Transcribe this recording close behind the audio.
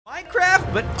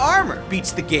Minecraft, but armor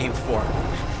beats the game for me.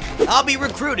 I'll be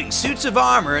recruiting suits of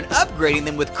armor and upgrading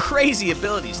them with crazy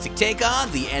abilities to take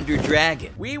on the Ender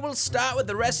Dragon. We will start with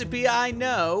the recipe I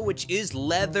know, which is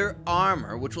leather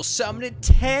armor, which will summon in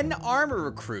 10 armor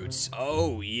recruits.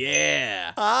 Oh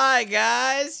yeah. Hi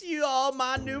guys, you all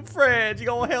my new friends. You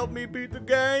gonna help me beat the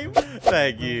game?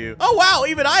 Thank you. Oh wow,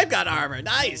 even I've got armor.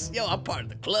 Nice. Yo, I'm part of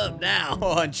the club now.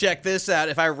 Oh, and check this out.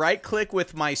 If I right click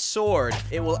with my sword,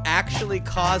 it will actually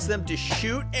cause them to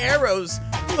shoot arrows.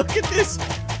 Look at this.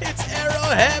 It's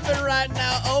arrow heaven right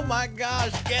now. Oh my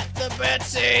gosh, get the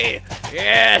Betsy.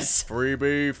 Yes. Free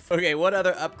beef. Okay, what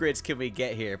other upgrades can we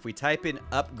get here? If we type in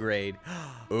upgrade.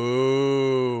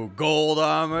 Ooh, gold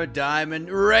armor,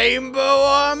 diamond, rainbow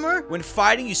armor. When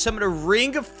fighting, you summon a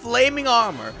ring of flaming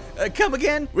armor. Come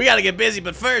again? We gotta get busy,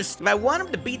 but first, if I want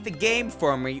him to beat the game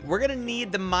for me, we're gonna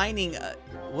need the mining,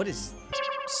 what is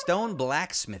stone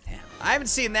blacksmith hammer? I haven't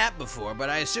seen that before, but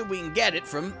I assume we can get it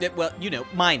from, well, you know,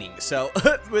 mining. So,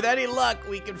 with any luck,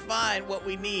 we can find what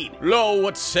we need. Lo,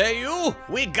 what say you?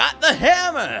 We got the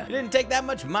hammer! It didn't take that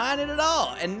much mining at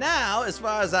all. And now, as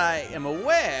far as I am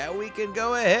aware, we can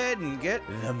go ahead and get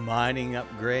the mining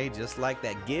upgrade, just like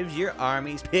that gives your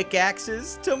armies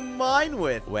pickaxes to mine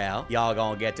with. Well, y'all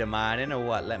gonna get to mining or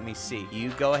what? Let me see. You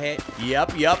go ahead.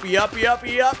 Yup. Yo,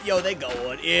 they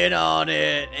going in on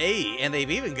it. Hey, and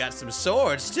they've even got some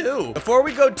swords, too. Before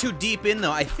we go too deep in,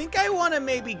 though, I think I want to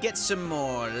maybe get some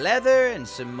more leather and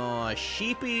some more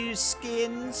sheepy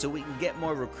skin so we can get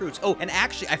more recruits. Oh, and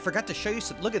actually, I forgot to show you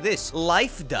some. Look at this.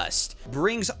 Life dust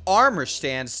brings armor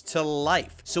stands to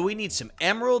life. So we need some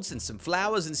emeralds and some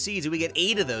flowers and seeds, and we get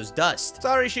 8 of those dust.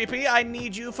 Sorry, sheepy, I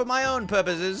need you for my own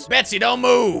purposes. Betsy, don't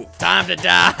move. Time to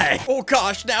die. Oh,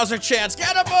 gosh, now's our chance.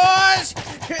 Get 'em, boys!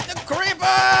 Hit the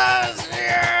creepers!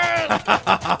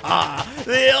 Yeah!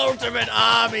 The ultimate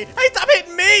army. Hey, stop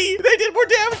hitting me! They did more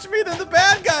damage to me than the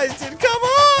bad guys did. Come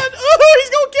on! Oh, he's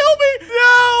gonna kill me!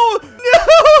 No!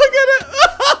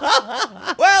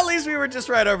 Well, at least we were just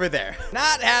right over there.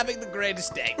 Not having the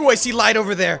greatest day. Oh, I see light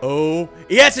over there. Oh,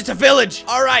 yes, it's a village.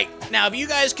 All right, now if you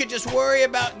guys could just worry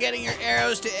about getting your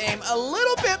arrows to aim a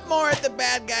little bit more at the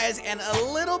bad guys and a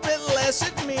little bit less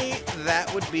at me,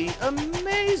 that would be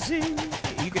amazing.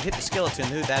 You could hit the skeleton,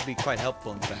 dude. That'd be quite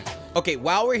helpful, in fact. Okay,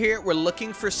 while we're here, we're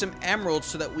looking for some emeralds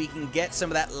so that we can get some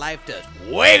of that life dust.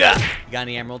 Wake up! You got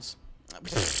any emeralds?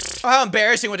 Oh, how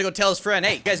embarrassing when to go tell his friend,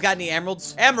 hey, you guys got any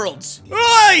emeralds? Emeralds!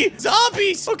 Oi!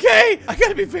 Zombies! Okay, I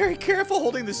gotta be very careful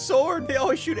holding the sword. They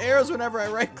always shoot arrows whenever I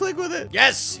right-click with it.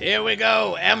 Yes, here we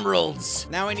go, emeralds.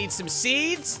 Now we need some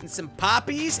seeds, and some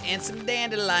poppies, and some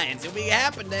dandelions. And we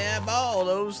happen to have all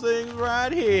those things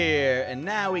right here. And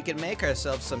now we can make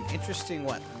ourselves some interesting,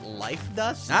 what, life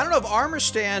dust? Now, I don't know if armor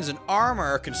stands and armor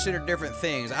are considered different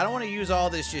things. I don't want to use all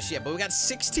this just yet, but we got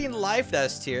 16 life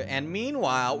dust here. And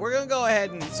meanwhile, we're gonna go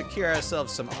ahead and secure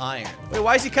ourselves some iron. Wait,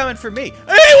 why is he coming for me? Hey, what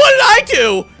did I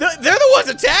do? They're the ones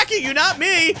attacking you, not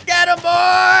me. Get 'em,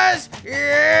 boys!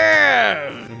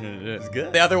 Yeah! That's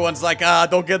good. The other one's like,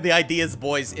 don't get the ideas,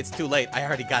 boys. It's too late. I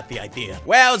already got the idea.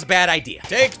 Well, it's a bad idea.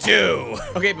 Take 2.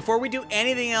 Okay, before we do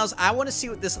anything else, I want to see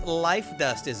what this life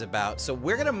dust is about. So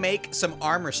we're gonna make some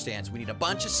armor stands. We need a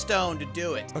bunch of stone to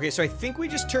do it. Okay, so I think we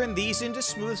just turn these into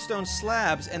smooth stone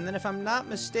slabs, and then if I'm not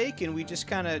mistaken, we just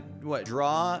kind of, what,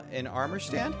 draw an armor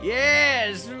stand?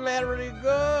 Yes, very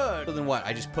good. So then what?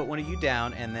 I just put one of you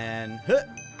down, and then,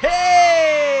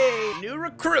 hey! New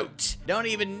recruit. Don't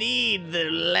even need the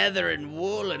leather and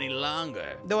wool any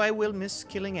longer. Though I will miss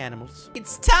killing animals.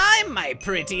 It's time, my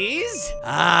pretties.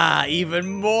 Ah, even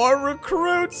more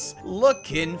recruits.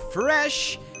 Looking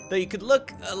fresh. Though you could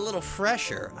look a little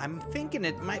fresher. I'm thinking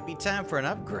it might be time for an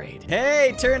upgrade.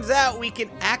 Hey, turns out we can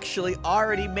actually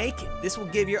already make it. This will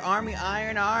give your army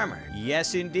iron armor.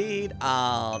 Yes, indeed.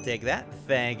 I'll take that.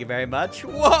 Thank you very much.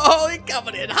 Whoa, it's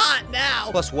coming in hot now.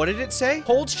 Plus, what did it say?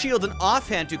 Hold shield and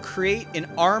offhand to create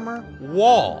an armor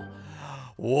wall.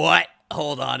 What?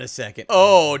 Hold on a second.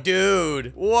 Oh,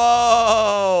 dude.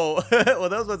 Whoa. Well,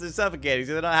 those ones are suffocating,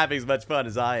 so they're not having as much fun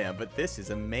as I am. But this is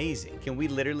amazing. Can we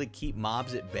literally keep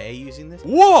mobs at bay using this?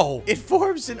 Whoa. It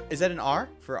forms an... Is that an R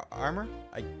for armor?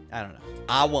 I don't know.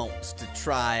 I want to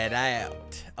try it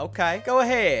out. Okay, go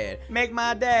ahead. Make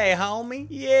my day, homie.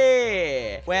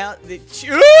 Yeah. Well,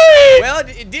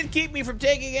 it did keep me from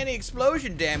taking any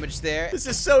explosion damage there. This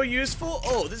is so useful.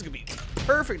 Oh, this is gonna be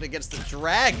perfect against the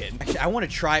dragon. Actually, I want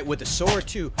to try it with a sword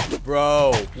too.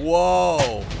 Bro,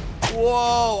 whoa.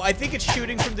 Whoa, I think it's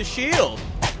shooting from the shield.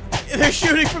 They're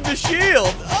shooting from the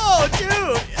shield. Oh,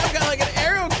 dude, I've got like an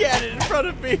arrow cannon in front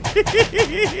of me.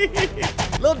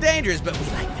 A little dangerous, but we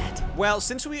like that. Well,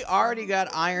 since we already got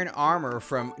iron armor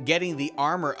from getting the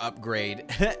armor upgrade,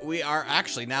 we are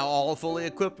actually now all fully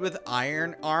equipped with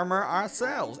iron armor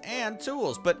ourselves and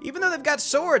tools. But even though they've got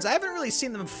swords, I haven't really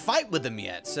seen them fight with them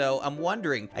yet. So I'm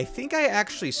wondering, I think I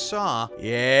actually saw,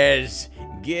 yes,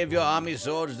 give your army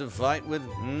swords to fight with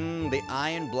the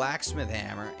iron blacksmith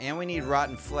hammer. And we need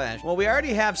rotten flesh. Well, we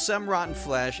already have some rotten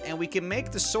flesh, and we can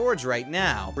make the swords right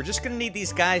now. We're just gonna need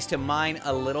these guys to mine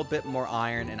a little bit more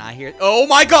iron, and I hear, oh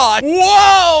my god!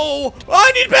 Whoa!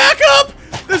 I need backup!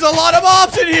 There's a lot of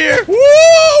mobs in here!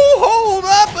 Whoa! Hold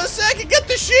up a second, get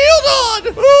the shield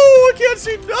on! Oh, I can't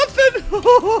see nothing!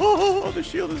 Oh, the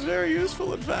shield is very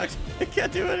useful, in fact. I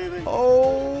can't do anything.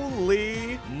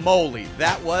 Holy moly,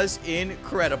 that was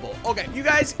incredible. Okay, you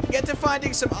guys get to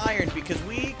finding some iron because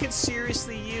we could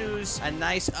seriously use a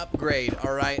nice upgrade,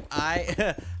 all right?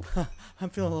 I'm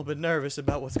feeling a little bit nervous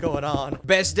about what's going on.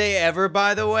 Best day ever,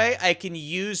 by the way. I can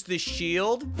use the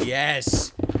shield.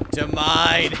 Yes. To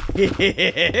mine.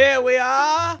 Here we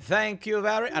are. Thank you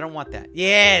very. I don't want that.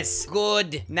 Yes.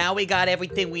 Good. Now we got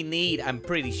everything we need. I'm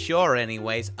pretty sure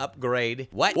anyways. Upgrade.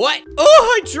 What? What?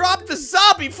 Oh, I dropped the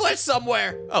zombie flesh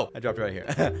somewhere. Oh, I dropped it right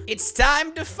here. It's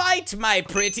time to fight, my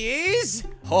pretties.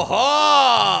 Ho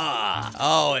ho!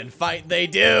 Oh, and fight they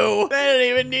do. They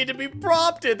didn't even need to be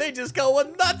prompted. They just go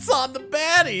nuts on the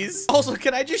baddies. Also,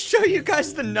 can I just show you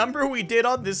guys the number we did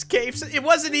on this cave system? It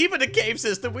wasn't even a cave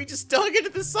system. We just dug into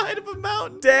the side of a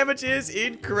mountain. Damage is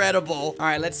incredible. All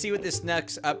right, let's see what this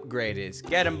next upgrade is.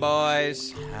 Get them,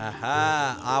 boys.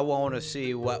 Aha! I want to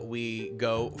see what we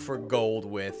go for gold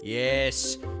with.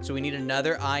 Yes. So we need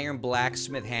another iron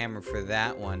blacksmith hammer for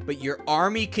that one. But your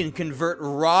army can convert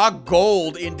raw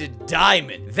gold into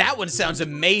diamond. That one sounds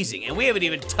amazing. And we haven't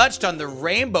even touched on the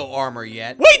rainbow armor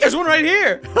yet. Wait, there's one right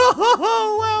here.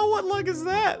 Oh, wow, what luck is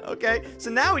that? Okay, so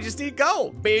now we just need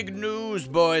gold. Big news,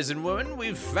 boys and women.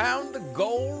 We've found the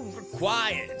gold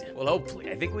required. Well, hopefully.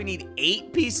 I think we need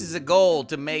 8 pieces of gold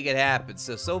to make it happen.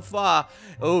 So far,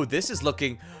 oh, this is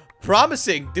looking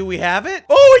promising. Do we have it?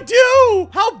 Oh, we do!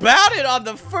 How about it on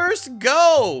the first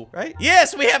go? Right?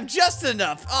 Yes, we have just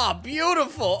enough. Oh,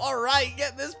 beautiful. All right,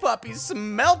 get this puppy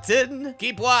smelted.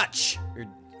 Keep watch.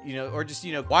 Or just,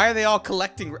 why are they all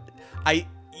collecting?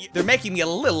 They're making me a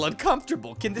little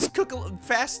uncomfortable. Can this cook a little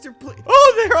faster, please?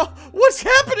 Oh, they're all, what's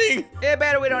happening? Yeah,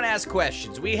 better we don't ask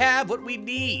questions. We have what we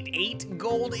need. 8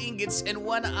 gold ingots and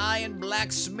 1 iron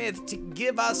blacksmith to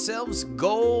give ourselves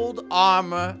gold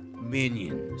armor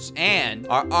minions. And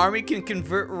our army can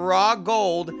convert raw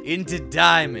gold into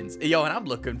diamonds. Yo, and I'm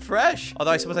looking fresh.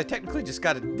 Although I suppose I technically just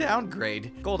got a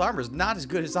downgrade. Gold armor is not as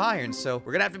good as iron, so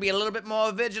we're gonna have to be a little bit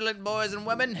more vigilant, boys and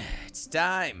women. It's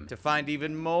time to find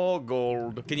even more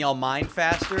gold. Can y'all mine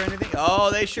faster or anything? Oh,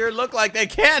 they sure look like they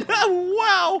can.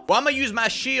 Wow. Well, I'm gonna use my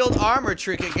shield armor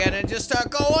trick again and just start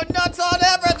going nuts on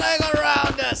everything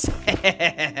around us.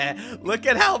 Look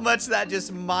at how much that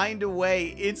just mined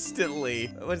away instantly.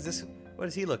 What is this? What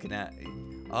is he looking at?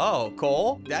 Oh,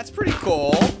 coal? That's pretty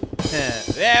cool.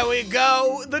 There we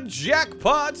go, the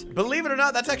jackpot. Believe it or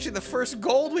not, that's actually the first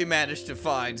gold we managed to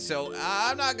find. So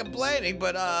I'm not complaining,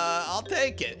 but I'll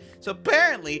take it. So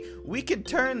apparently we can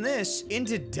turn this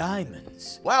into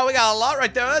diamonds. Wow, we got a lot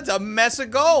right there. That's a mess of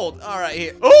gold. All right,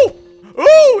 here. Oh,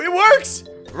 it works.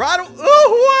 Right.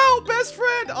 Oh, wow, best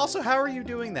friend. Also, how are you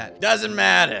doing that? Doesn't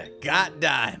matter. Got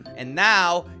diamond. And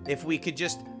now, if we could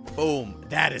just boom.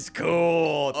 That is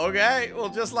cool. Okay, well,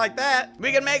 just like that,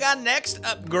 we can make our next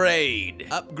upgrade.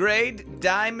 Upgrade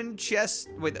diamond chest.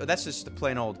 Wait, that's just the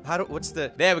plain old. What's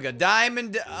the, there we go.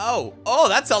 Diamond. Oh,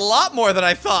 that's a lot more than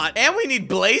I thought. And we need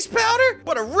blaze powder?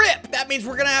 What a rip. That means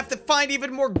we're gonna have to find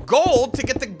even more gold to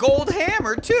get the gold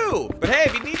hammer too. But hey,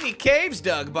 if you need any caves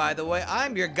dug, by the way,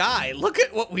 I'm your guy. Look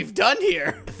at what we've done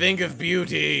here. Think of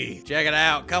beauty. Check it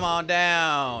out. Come on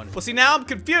down. Well, see, now I'm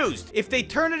confused. If they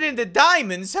turn it into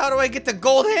diamonds, how do I get the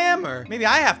gold hammer? Maybe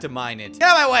I have to mine it. Get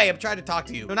out of my way. I'm trying to talk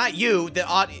to you. No, not you. The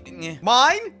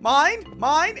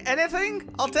Mine? Anything?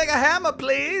 I'll take a hammer,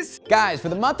 please. Guys, for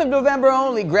the month of November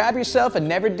only, grab yourself a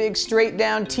Never Dig Straight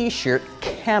Down t-shirt,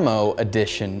 camo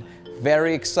edition.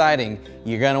 Very exciting.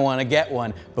 You're gonna wanna get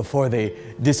one before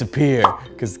they disappear,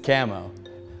 because camo.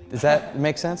 Does that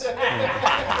make sense? 30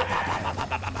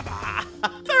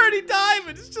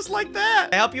 diamonds, just like that.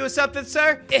 Can I help you with something,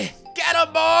 sir? Get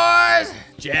 'em, boys!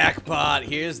 Jackpot,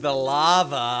 here's the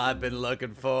lava I've been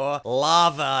looking for.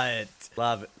 Lava it.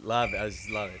 Love it, I just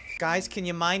love it. Guys, can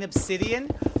you mine obsidian?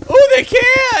 Oh, they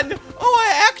can! Oh,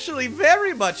 I actually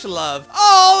very much love.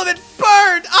 Oh, it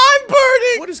burned! I'm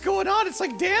burning! What is going on? It's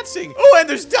like dancing. Oh, and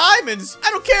there's diamonds. I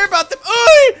don't care about them.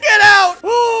 Oh, get out!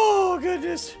 Oh,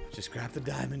 goodness. Just grab the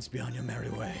diamonds, be on your merry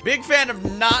way. Big fan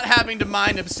of not having to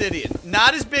mine obsidian.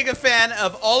 Not as big a fan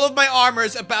of all of my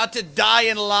armors about to die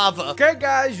in lava. Okay,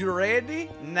 guys, you ready?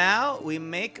 Now we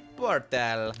make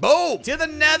portal. Boom! To the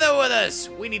nether with us.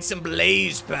 We need some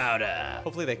blaze powder.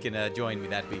 Hopefully they can join me.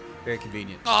 That'd be very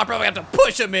convenient. Oh, I'll probably have to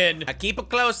push them in. Now keep a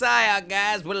close eye out,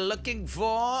 guys. We're looking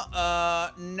for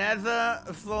a nether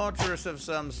fortress of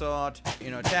some sort.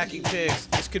 You know, attacking pigs.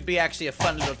 This could be actually a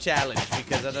fun little challenge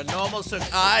because at a normal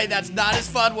that's not as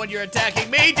fun when you're attacking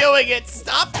me doing it.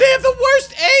 Stop. They have the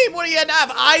worst aim. What do you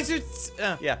have? Eyes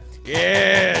are... yeah.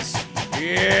 Yes.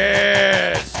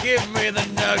 Yes. Give me the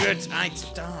nuggets.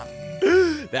 Stop.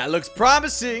 That looks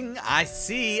promising. I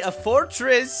see a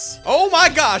fortress. Oh my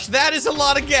gosh, that is a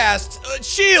lot of gas.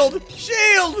 Shield.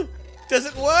 Shield. Does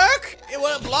it work?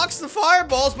 Well, it blocks the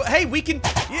fireballs, but hey, we can...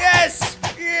 Yes!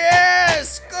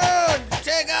 Yes! Good!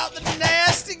 Take out the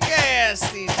nasty gas.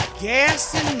 These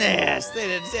gas and nest. They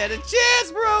didn't stand a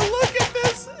chance, bro. Look at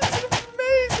this. This is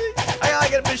amazing. I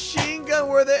got like a machine gun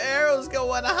where the arrows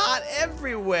go on hot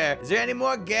everywhere. Is there any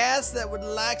more gas that would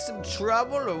like some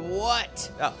trouble or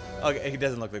what? Oh, okay. It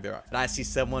doesn't look like there are. And I see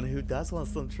someone who does want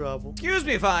some trouble. Excuse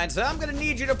me, fine sir. I'm gonna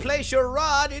need you to place your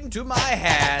rod into my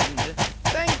hand.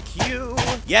 Thank you.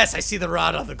 Yes, I see the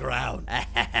rod on the ground.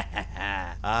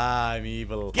 I'm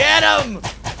evil. Get him!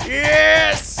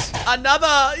 Yes!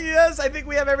 Another! Yes, I think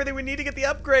we have everything we need to get the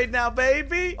upgrade now,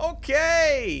 baby.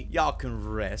 Okay. Y'all can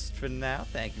rest for now.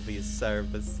 Thank you for your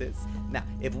services. Now,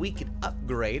 if we could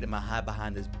upgrade, I'm gonna hide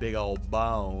behind this big old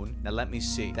bone. Now, let me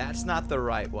see. That's not the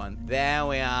right one. There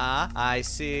we are. I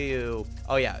see you.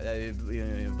 Oh, yeah.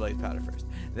 Blaze powder first.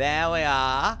 There we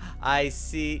are. I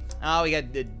see. Oh, we got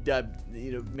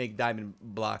make diamond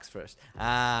blocks first.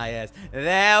 Ah, yes.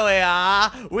 There we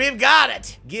are. We've got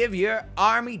it. Give your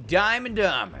army diamond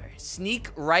armor. Sneak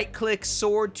right-click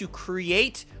sword to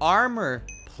create armor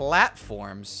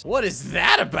platforms. What is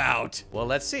that about? Well,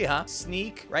 let's see, huh?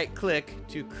 Sneak right-click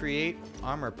to create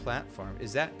armor platform.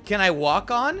 Is that... Can I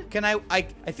walk on? Can I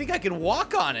think I can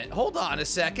walk on it. Hold on a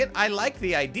second. I like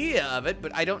the idea of it,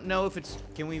 but I don't know if it's...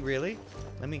 Can we really?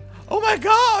 Let me... Oh my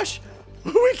gosh!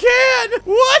 We can!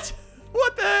 What?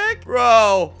 What the heck?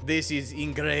 Bro, this is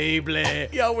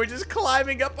incredible. Yo, we're just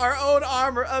climbing up our own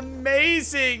armor.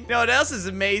 Amazing. You know what else is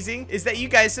amazing? Is that you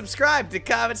guys subscribe to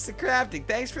Comments to Crafting.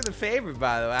 Thanks for the favor,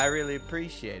 by the way. I really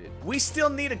appreciate it. We still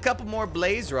need a couple more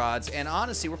blaze rods, and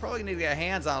honestly, we're probably gonna get our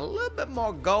hands on a little bit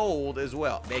more gold as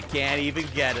well. They can't even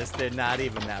get us. They're not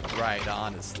even that bright,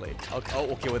 honestly. Okay,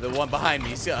 oh, okay, with the one behind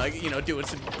me, so, you know, doing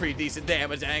some pretty decent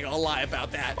damage. I ain't gonna lie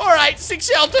about that. All right, seek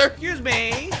shelter. Excuse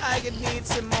me. I could need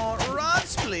some more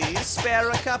rods, please. Spare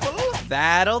a couple.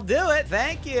 That'll do it.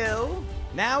 Thank you.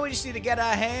 Now we just need to get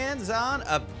our hands on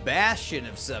a bastion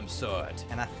of some sort.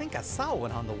 And I think I saw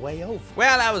one on the way over.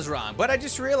 Well, I was wrong, but I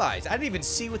just realized I didn't even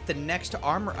see what the next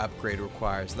armor upgrade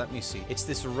requires. Let me see. It's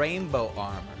this rainbow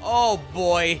armor. Oh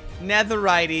boy,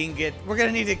 netherite ingot. We're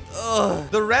gonna need to,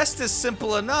 the rest is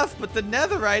simple enough, but the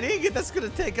netherite ingot, that's gonna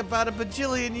take about a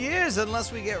bajillion years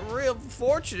unless we get real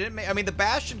fortunate. I mean, the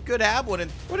bastion could have one,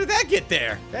 and where did that get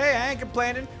there? Hey, I ain't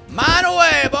complaining. Mine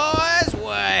away, boys.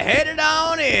 We're headed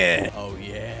on in. Oh,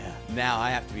 yeah. Now I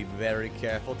have to be very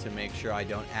careful to make sure I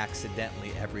don't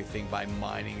accidentally everything by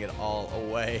mining it all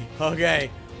away. Okay.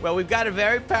 Well, we've got a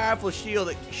very powerful shield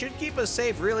that should keep us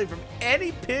safe, really, from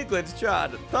any piglets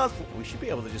trying to tussle. We should be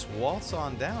able to just waltz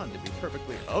on down to be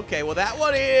perfectly... Okay, well, that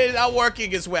one is not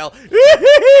working as well.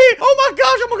 Oh, my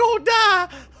gosh, I'm gonna die.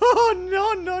 Oh,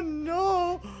 no, no,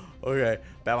 no. Okay,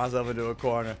 back myself into a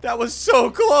corner. That was so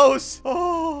close.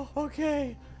 Oh,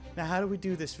 okay. Now, how do we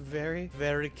do this very,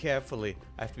 very carefully?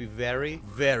 I have to be very,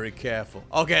 very careful.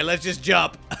 Okay, let's just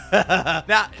jump. Now,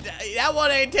 that one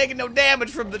ain't taking no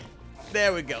damage from the...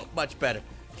 There we go. Much better.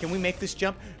 Can we make this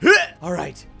jump? All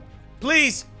right.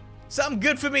 Please. Something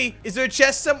good for me. Is there a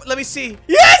chest some? Let me see.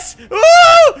 Yes!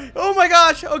 Ooh! Oh my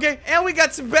gosh. Okay. And we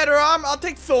got some better armor. I'll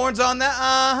take thorns on that.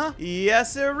 Uh-huh.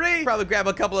 Yes, sirree. Probably grab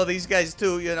a couple of these guys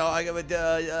too. You know, I would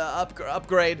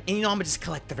upgrade. And you know, I'm gonna just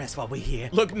collect the rest while we're here.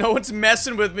 Look, no one's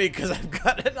messing with me because I've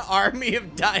got an army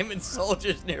of diamond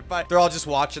soldiers nearby. They're all just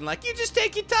watching like, you just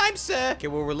take your time, sir. Okay,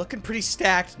 well, we're looking pretty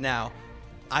stacked now.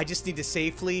 I just need to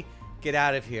safely get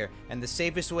out of here. And the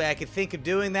safest way I can think of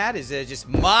doing that is just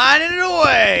mining it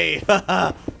away.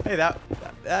 Hey,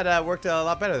 that worked a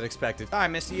lot better than expected. All right,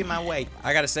 Misty, in my way.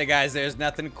 I gotta say, guys, there's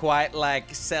nothing quite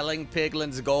like selling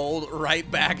piglins gold right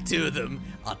back to them.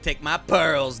 I'll take my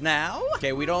pearls now.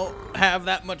 Okay, we don't have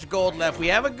that much gold left. We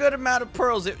have a good amount of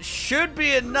pearls. It should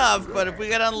be enough, but if we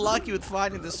get unlucky with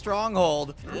finding the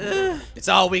stronghold, it's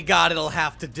all we got. It'll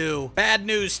have to do. Bad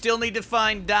news, still need to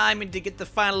find diamond to get the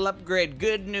final upgrade.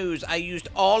 Good news, I used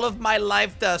all of my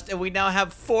life dust, and we now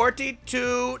have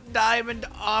 42 diamond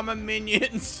armor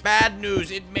minions. Bad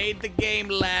news, it made the game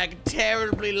lag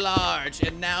terribly large,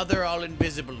 and now they're all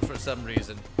invisible for some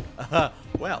reason.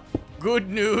 Well, good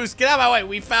news. Get out of my way.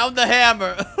 We found the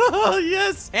hammer.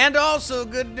 Yes. And also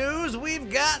good news,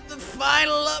 we've got the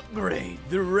final upgrade,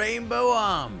 the rainbow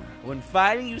armor. When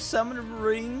fighting, you summon a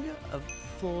ring of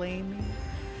flaming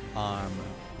armor.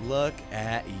 Look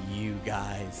at you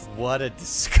guys. What a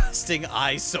disgusting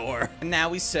eyesore. And now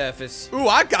we surface. Ooh,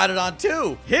 I got it on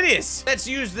too. Hideous. Let's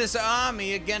use this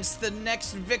army against the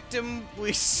next victim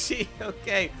we see.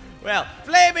 Okay. Well,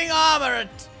 flaming armor.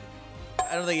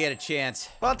 I don't think he had a chance.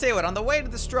 Well, I'll tell you what, on the way to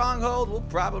the stronghold, we'll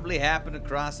probably happen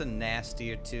across a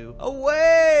nasty or two.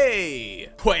 Away!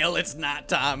 Well, it's not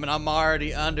time, and I'm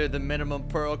already under the minimum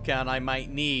pearl count I might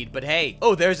need. But hey,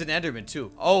 oh, there's an Enderman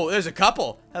too. Oh, there's a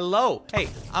couple. Hello. Hey,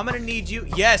 I'm gonna need you.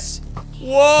 Yes.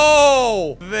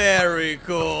 Whoa! Very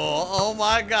cool. Oh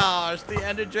my gosh, the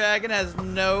Ender Dragon has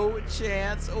no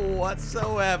chance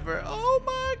whatsoever. Oh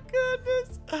my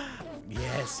goodness.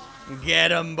 Yes.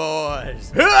 Get 'em,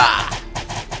 boys.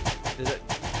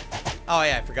 Oh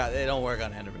yeah, I forgot. They don't work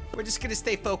on Enderman. We're just gonna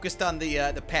stay focused on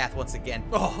the path once again.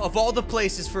 Oh, of all the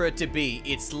places for it to be,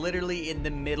 it's literally in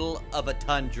the middle of a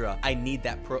tundra. I need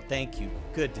that pro. Thank you.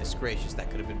 Goodness gracious, that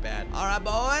could have been bad. All right,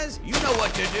 boys, you know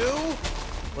what to do.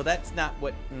 Well, that's not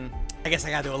what. I guess I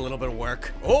gotta do a little bit of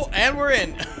work. Oh, and we're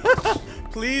in.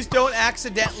 Please don't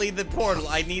accidentally the portal.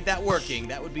 I need that working.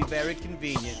 That would be very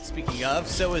convenient. Speaking of,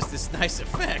 so is this nice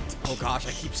effect. Oh gosh,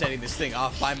 I keep setting this thing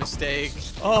off by mistake.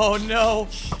 Oh no.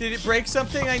 Did it break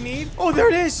something I need? Oh, there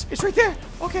it is. It's right there.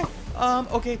 Okay.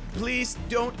 Okay, please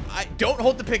don't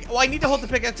hold the pick. Oh, I need to hold the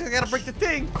pickaxe. I gotta break the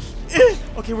thing.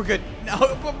 Okay, we're good. Now,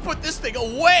 put this thing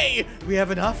away. Do we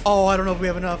have enough? Oh, I don't know if we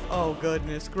have enough. Oh,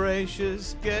 goodness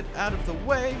gracious. Get out of the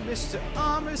way, Mr.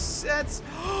 Armor Sets.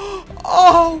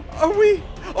 Oh, are we?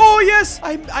 Oh, yes.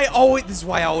 I always, this is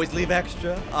why I always leave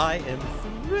extra. I am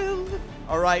thrilled.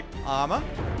 All right, Armor.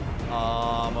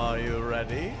 Are you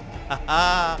ready?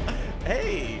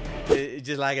 Hey,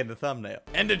 just like in the thumbnail.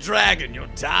 Ender Dragon, your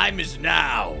time is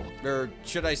now. Or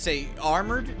should I say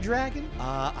armored dragon?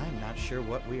 I'm not sure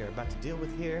what we are about to deal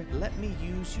with here. Let me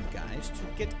use you guys to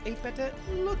get a better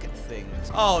look at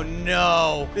things. Oh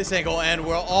no, this ain't gonna end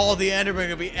well. All the Endermen are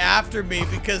gonna be after me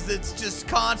because it's just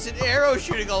constant arrow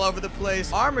shooting all over the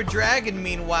place. Armored Dragon,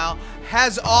 meanwhile,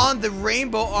 has on the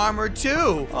rainbow armor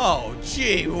too. Oh,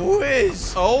 gee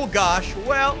whiz. Oh gosh,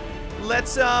 well,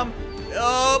 let's,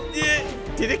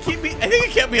 did it keep me? I think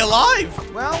it kept me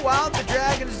alive. Well, while the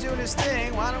dragon is doing his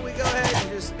thing, why don't we go ahead and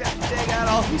just dig out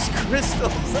all these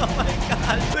crystals? Oh my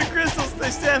god. The crystals, they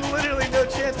stand literally no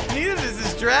chance. Neither does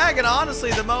this dragon,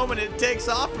 honestly, the moment it takes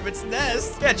off from its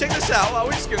nest. Yeah, check this out. Well,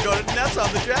 we're just gonna go nuts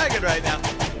on the dragon right now.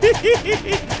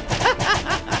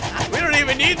 We don't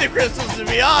even need the crystals, to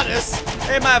be honest.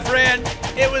 Hey, my friend,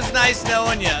 it was nice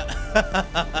knowing you.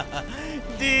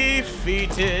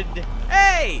 Defeated.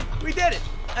 Hey, we did it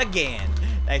again.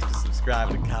 Thanks for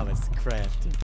subscribing and comments to Craft.